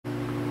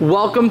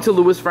Welcome to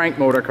Louis Frank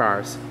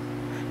Motorcars.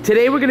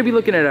 Today we're going to be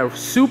looking at a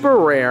super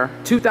rare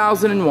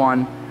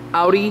 2001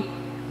 Audi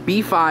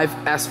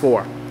B5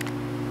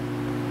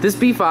 S4. This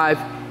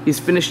B5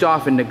 is finished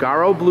off in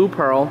Nogaro blue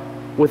pearl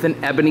with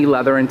an ebony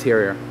leather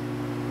interior.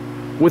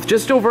 With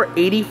just over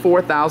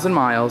 84,000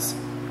 miles,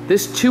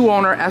 this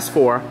two-owner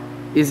S4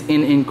 is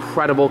in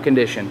incredible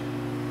condition.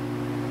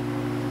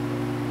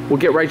 We'll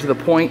get right to the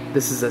point.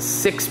 This is a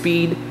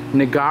 6-speed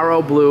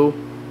Nogaro blue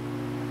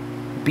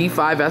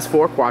B5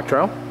 S4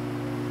 Quattro,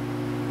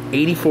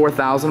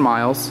 84,000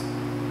 miles,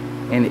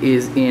 and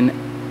is in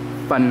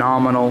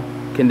phenomenal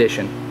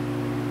condition.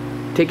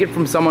 Take it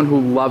from someone who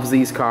loves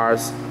these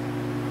cars.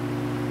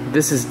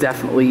 This is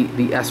definitely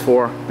the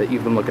S4 that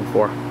you've been looking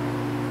for.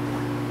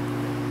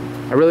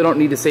 I really don't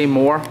need to say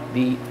more.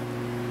 The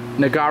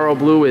Nogaro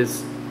blue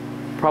is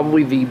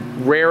probably the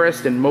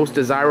rarest and most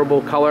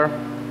desirable color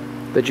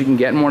that you can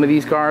get in one of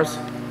these cars.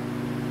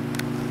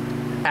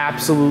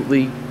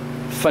 Absolutely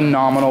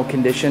phenomenal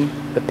condition.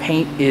 The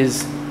paint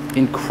is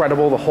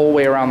incredible the whole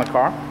way around the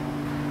car.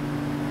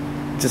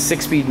 It's a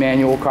 6-speed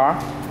manual car,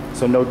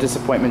 so no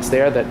disappointments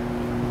there that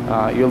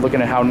you're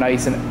looking at how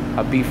nice a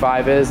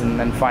B5 is and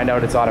then find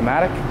out it's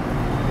automatic.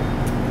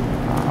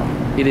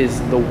 It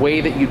is the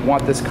way that you'd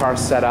want this car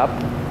set up.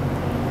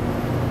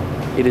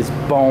 It is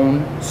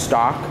bone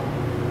stock.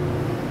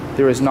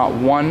 There is not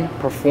one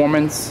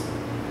performance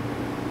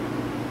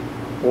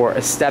or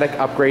aesthetic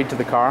upgrade to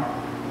the car.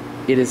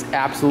 It is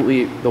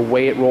absolutely the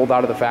way it rolled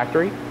out of the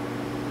factory.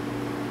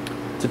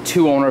 It's a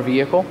two-owner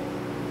vehicle.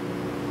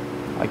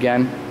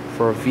 Again,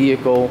 for a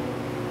vehicle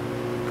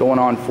going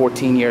on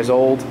 14 years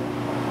old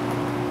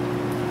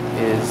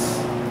is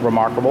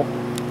remarkable.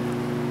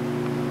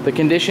 The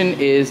condition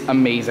is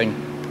amazing.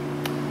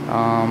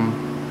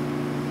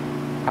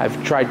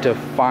 I've tried to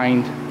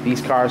find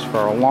these cars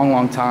for a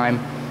long time.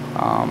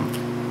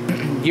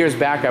 Years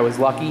back I was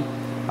lucky.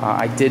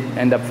 I did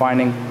end up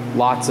finding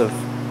lots of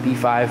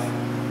B5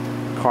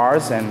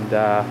 cars and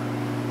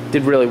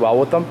did really well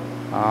with them.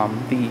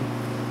 The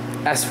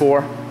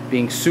S4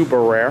 being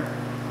super rare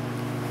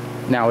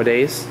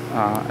nowadays,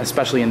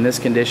 especially in this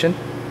condition.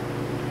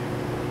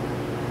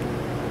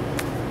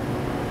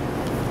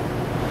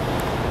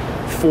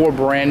 Four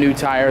brand new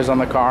tires on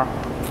the car.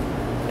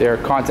 They're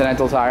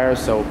Continental tires,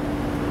 so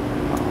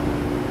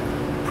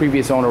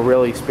previous owner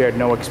really spared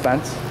no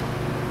expense.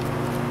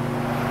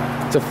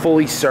 It's a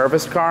fully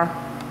serviced car,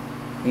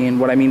 and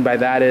what I mean by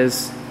that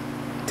is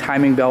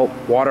timing belt,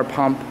 water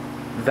pump,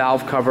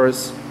 valve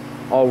covers,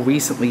 all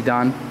recently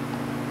done.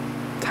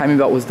 Timing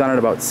belt was done at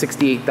about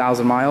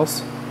 68,000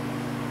 miles,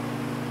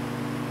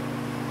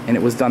 and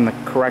it was done the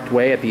correct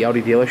way at the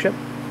Audi dealership.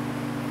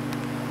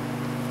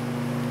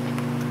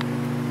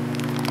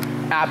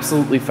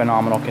 Absolutely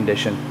phenomenal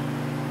condition.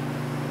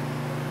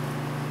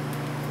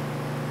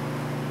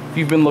 If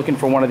you've been looking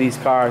for one of these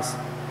cars,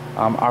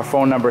 our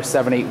phone number is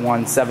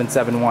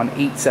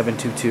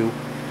 781-771-8722.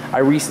 I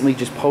recently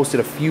just posted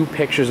a few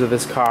pictures of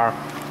this car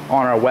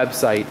on our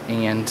website,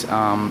 and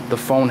the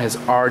phone has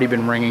already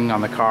been ringing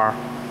on the car.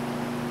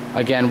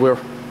 Again, we're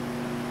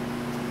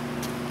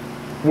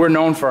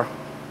known for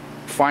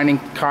finding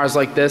cars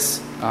like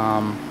this,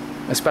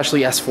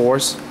 especially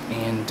S4s,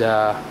 and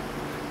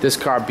this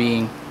car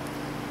being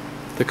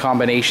the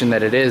combination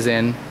that it is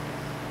in,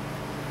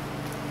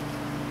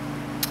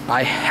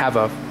 I have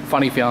a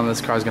funny feeling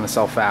this car is going to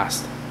sell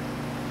fast.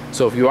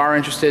 So if you are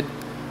interested,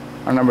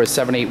 our number is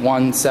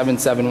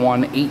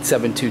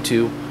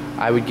 781-771-8722.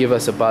 I would give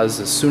us a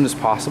buzz as soon as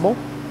possible.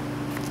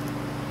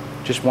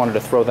 Just wanted to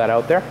throw that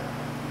out there.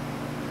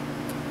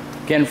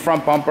 Again,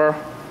 front bumper,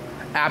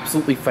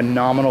 absolutely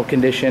phenomenal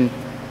condition.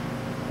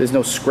 There's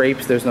no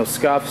scrapes, there's no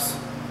scuffs.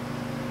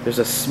 There's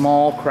a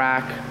small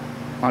crack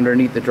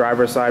underneath the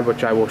driver's side,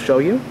 which I will show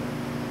you,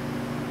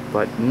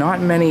 but not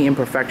many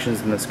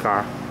imperfections in this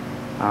car.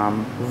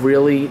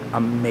 Really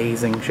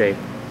amazing shape.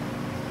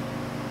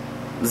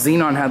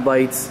 Xenon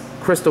headlights,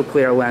 crystal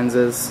clear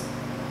lenses,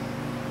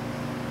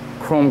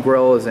 chrome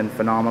grille is in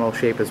phenomenal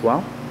shape as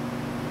well.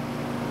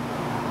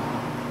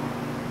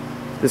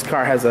 This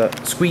car has a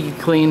squeaky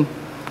clean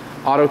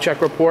auto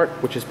check report,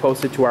 which is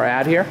posted to our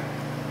ad here.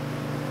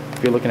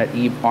 If you're looking at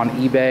on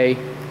eBay,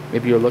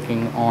 maybe you're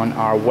looking on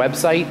our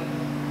website,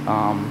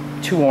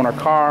 two-owner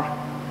car,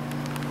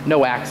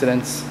 no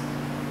accidents.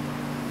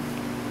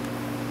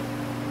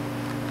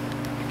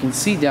 You can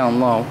see down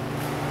low,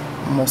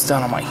 almost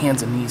down on my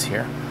hands and knees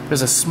here,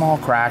 there's a small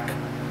crack,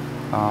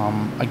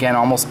 again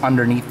almost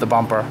underneath the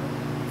bumper,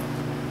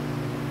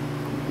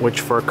 which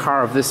for a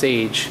car of this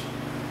age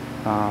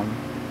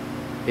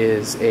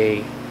is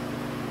a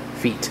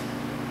feat.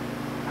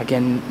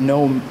 Again,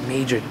 no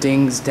major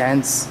dings,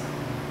 dents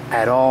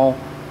at all.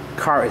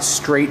 Car is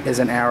straight as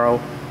an arrow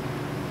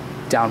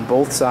down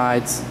both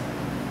sides.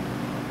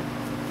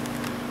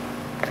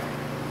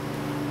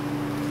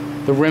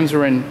 The rims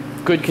are in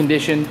good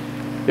condition.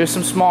 There's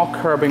some small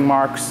curbing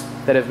marks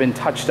that have been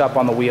touched up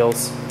on the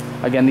wheels.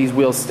 Again, these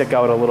wheels stick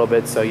out a little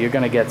bit, so you're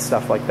going to get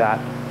stuff like that.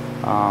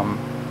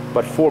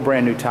 But four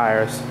brand new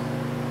tires.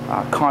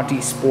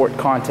 Conti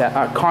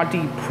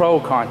Pro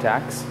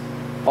contacts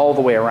all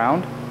the way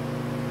around.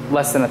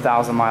 Less than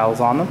 1,000 miles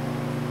on them.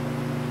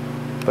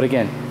 But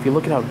again, if you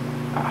look at how,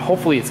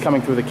 hopefully it's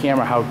coming through the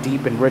camera, how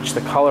deep and rich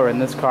the color in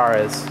this car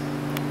is.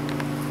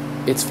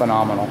 It's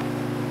phenomenal.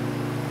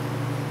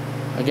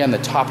 Again, the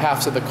top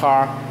halves of the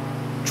car,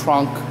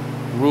 trunk,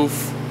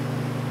 roof,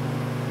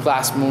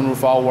 glass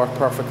moonroof all work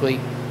perfectly,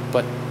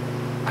 but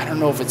I don't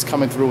know if it's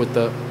coming through with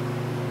the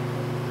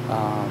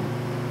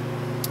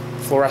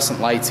fluorescent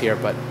lights here,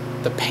 but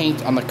the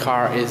paint on the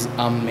car is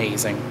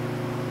amazing.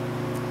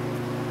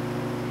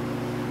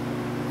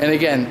 And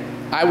again,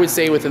 I would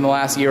say within the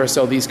last year or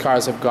so, these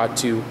cars have got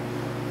to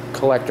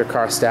collector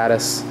car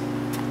status.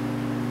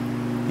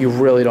 You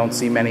really don't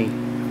see many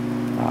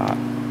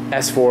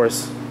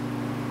S4s,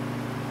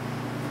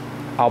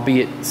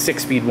 albeit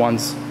 6-speed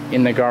ones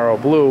in Nogaro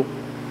blue,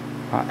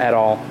 at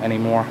all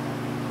anymore.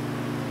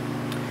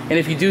 And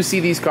if you do see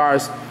these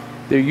cars,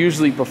 they're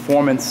usually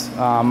performance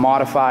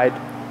modified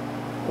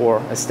or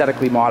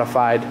aesthetically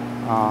modified,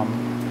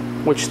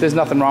 which there's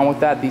nothing wrong with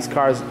that. These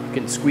cars, you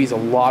can squeeze a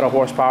lot of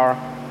horsepower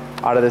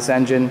out of this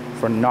engine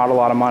for not a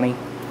lot of money.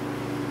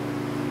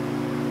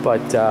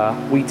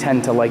 But we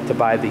tend to like to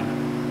buy the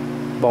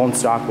bone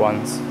stock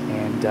ones,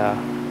 and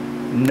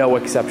no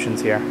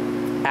exceptions here.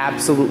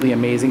 Absolutely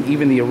amazing.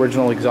 Even the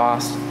original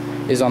exhaust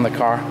is on the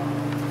car.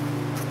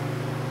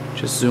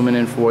 Just zooming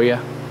in for you.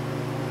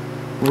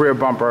 Rear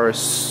bumper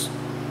is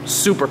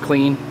super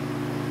clean.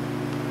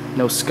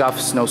 No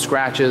scuffs, no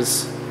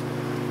scratches,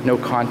 no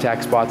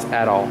contact spots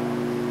at all.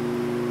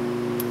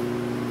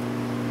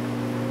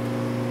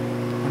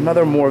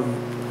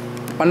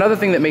 Another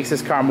thing that makes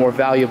this car more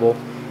valuable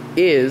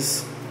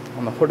is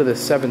on the hood of the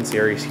 7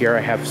 Series here, I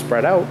have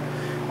spread out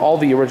all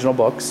the original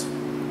books,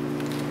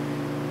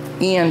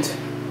 and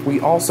we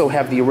also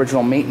have the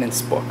original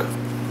maintenance book.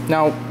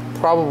 Now,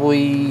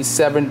 probably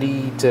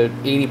 70 to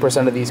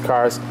 80% of these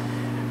cars,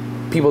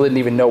 people didn't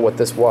even know what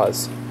this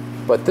was.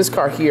 But this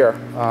car here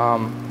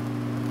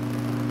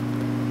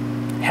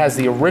has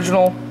the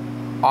original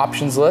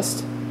options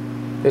list.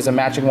 There's a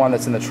matching one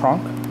that's in the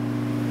trunk.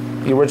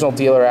 The original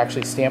dealer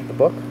actually stamped the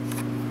book.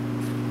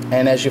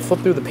 And as you flip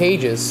through the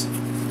pages,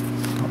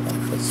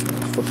 let's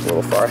flip a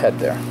little far ahead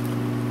there.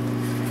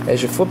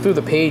 As you flip through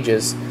the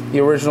pages, the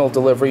original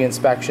delivery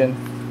inspection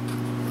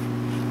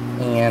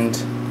and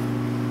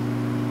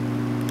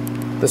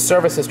the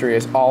service history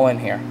is all in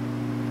here,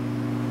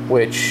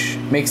 which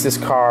makes this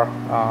car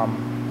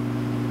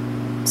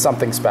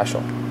something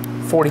special.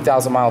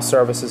 40,000 mile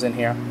service is in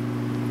here.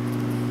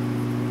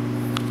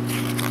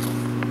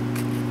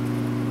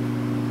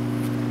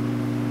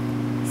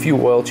 Few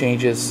oil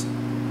changes.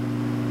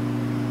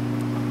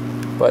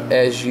 But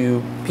as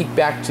you peek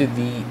back to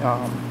the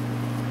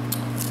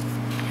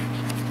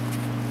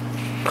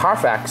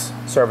Carfax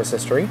service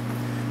history,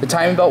 the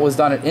timing belt was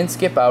done at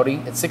in-skip Audi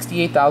at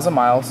 68,000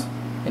 miles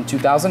in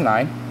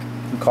 2009.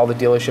 You can call the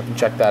dealership and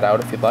check that out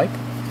if you'd like.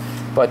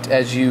 But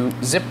as you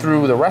zip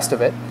through the rest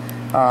of it,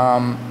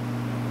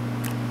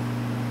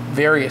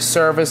 various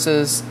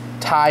services,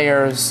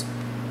 tires,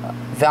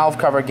 valve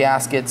cover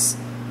gaskets,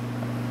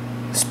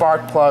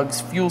 spark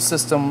plugs, fuel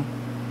system,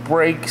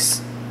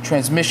 brakes,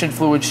 transmission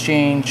fluids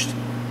changed,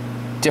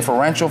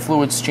 differential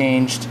fluids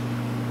changed,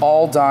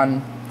 all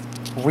done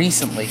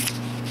recently.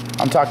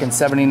 I'm talking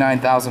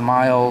 79,000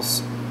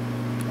 miles,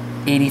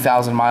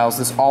 80,000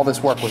 miles. All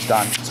this work was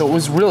done. So it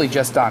was really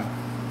just done.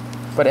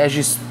 But as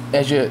you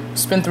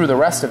spin through the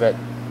rest of it,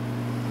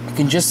 you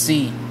can just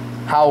see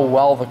how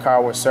well the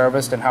car was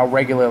serviced and how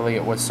regularly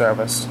it was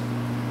serviced.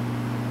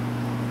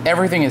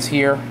 Everything is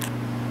here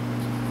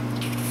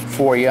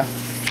for you.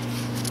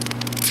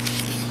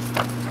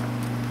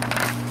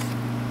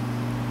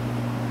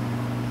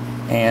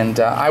 And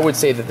I would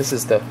say that this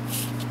is the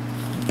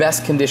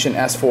best condition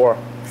S4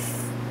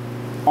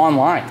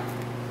 online.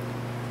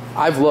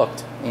 I've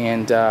looked,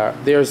 and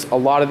there's a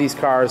lot of these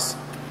cars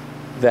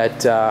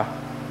that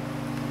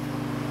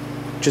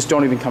just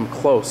don't even come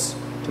close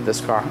to this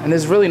car. And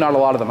there's really not a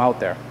lot of them out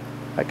there.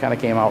 That kind of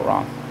came out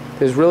wrong.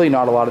 There's really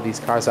not a lot of these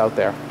cars out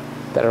there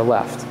that are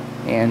left.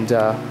 And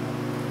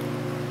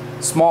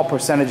small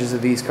percentages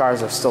of these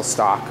cars are still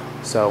stock.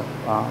 So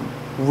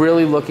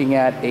really looking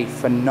at a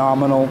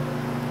phenomenal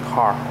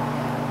car.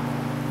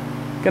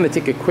 Going to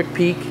take a quick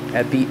peek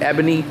at the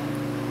ebony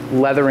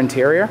leather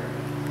interior,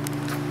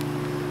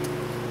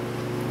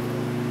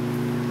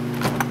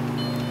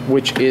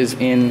 which is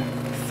in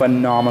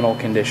phenomenal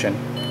condition.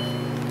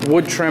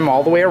 Wood trim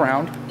all the way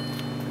around,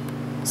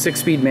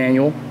 6-speed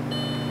manual,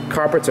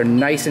 carpets are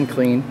nice and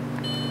clean,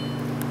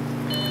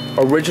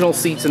 original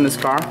seats in this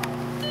car.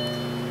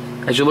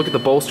 As you look at the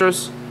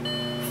bolsters,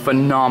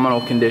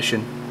 phenomenal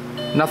condition.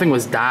 Nothing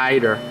was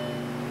dyed or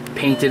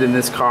painted in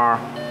this car.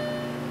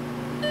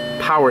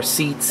 Power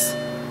seats.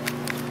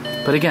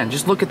 But again,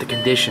 just look at the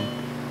condition.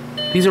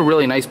 These are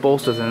really nice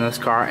bolsters in this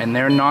car, and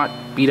they're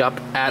not beat up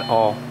at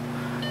all.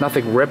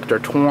 Nothing ripped or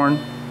torn.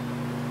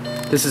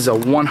 This is a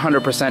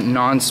 100%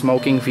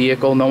 non-smoking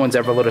vehicle. No one's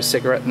ever lit a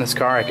cigarette in this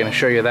car, I can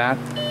assure you that.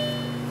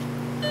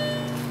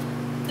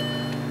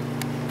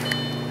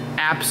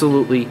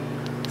 Absolutely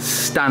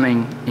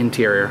stunning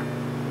interior.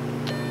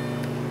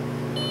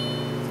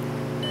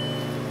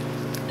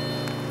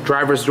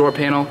 Driver's door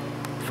panel,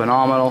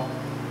 phenomenal.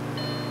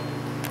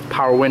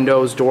 Power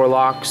windows, door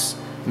locks,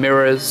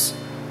 mirrors,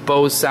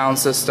 Bose sound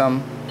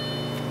system.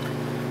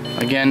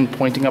 Again,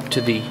 pointing up to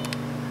the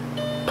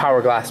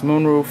power glass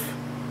moonroof.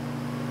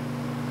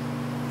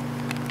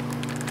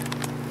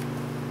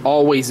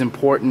 Always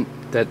important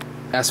that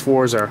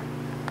S4s are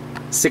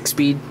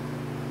 6-speed.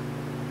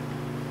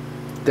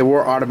 There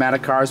were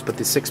automatic cars, but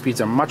the 6-speeds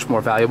are much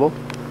more valuable.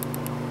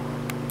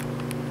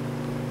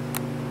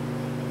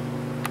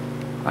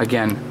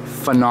 Again,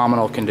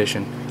 phenomenal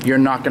condition. You're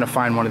not going to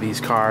find one of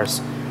these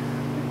cars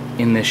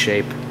in this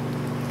shape.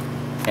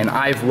 And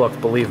I've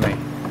looked, believe me,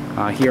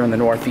 here in the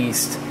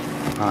Northeast,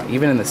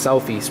 even in the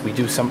Southeast, we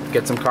do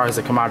get some cars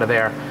that come out of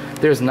there.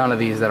 There's none of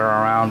these that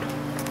are around.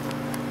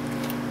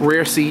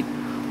 Rear seat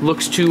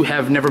looks to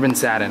have never been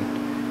sat in.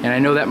 And I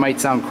know that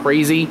might sound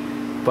crazy,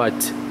 but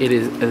it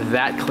is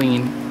that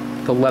clean.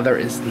 The leather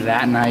is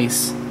that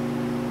nice.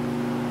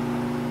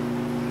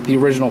 The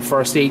original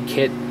first aid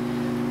kit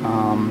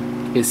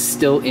is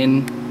still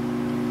in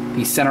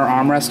the center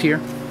armrest here.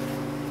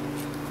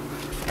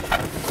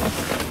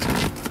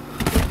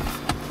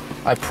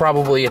 I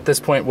probably at this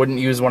point wouldn't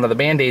use one of the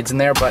band-aids in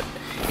there, but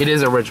it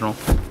is original.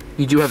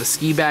 You do have a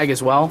ski bag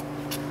as well,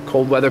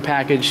 cold weather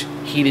package,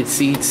 heated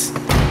seats,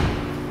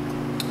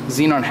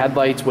 xenon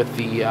headlights with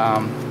the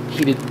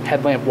heated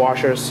headlamp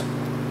washers.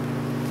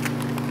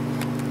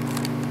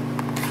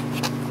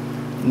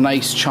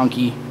 Nice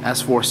chunky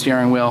S4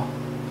 steering wheel.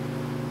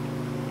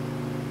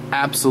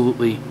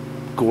 Absolutely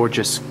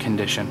gorgeous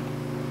condition.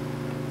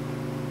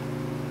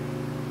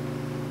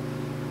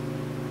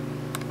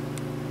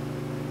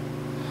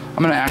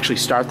 I'm going to actually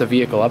start the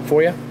vehicle up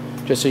for you,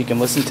 just so you can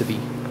listen to the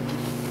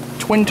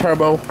twin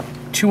turbo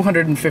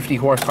 250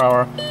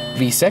 horsepower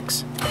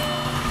V6.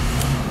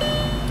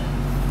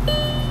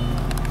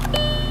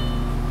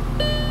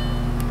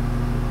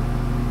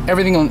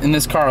 Everything in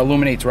this car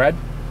illuminates red.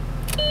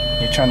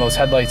 You turn those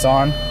headlights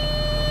on,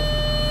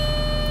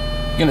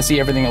 you're going to see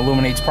everything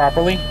illuminates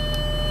properly.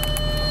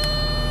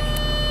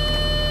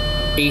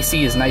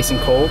 AC is nice and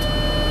cold.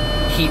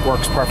 Heat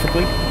works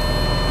perfectly.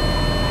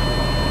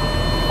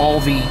 All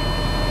the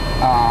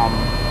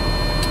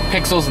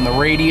pixels in the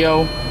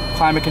radio,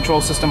 climate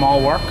control system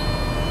all work.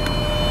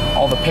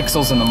 All the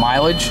pixels in the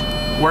mileage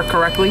work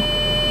correctly.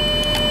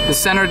 The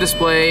center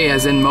display,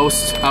 as in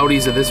most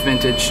Audis of this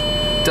vintage,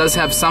 does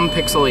have some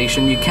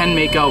pixelation. You can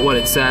make out what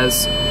it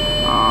says,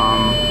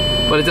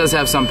 but it does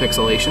have some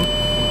pixelation.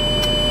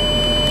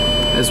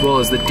 As well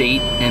as the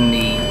date and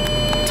the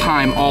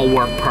time all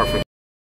work perfect.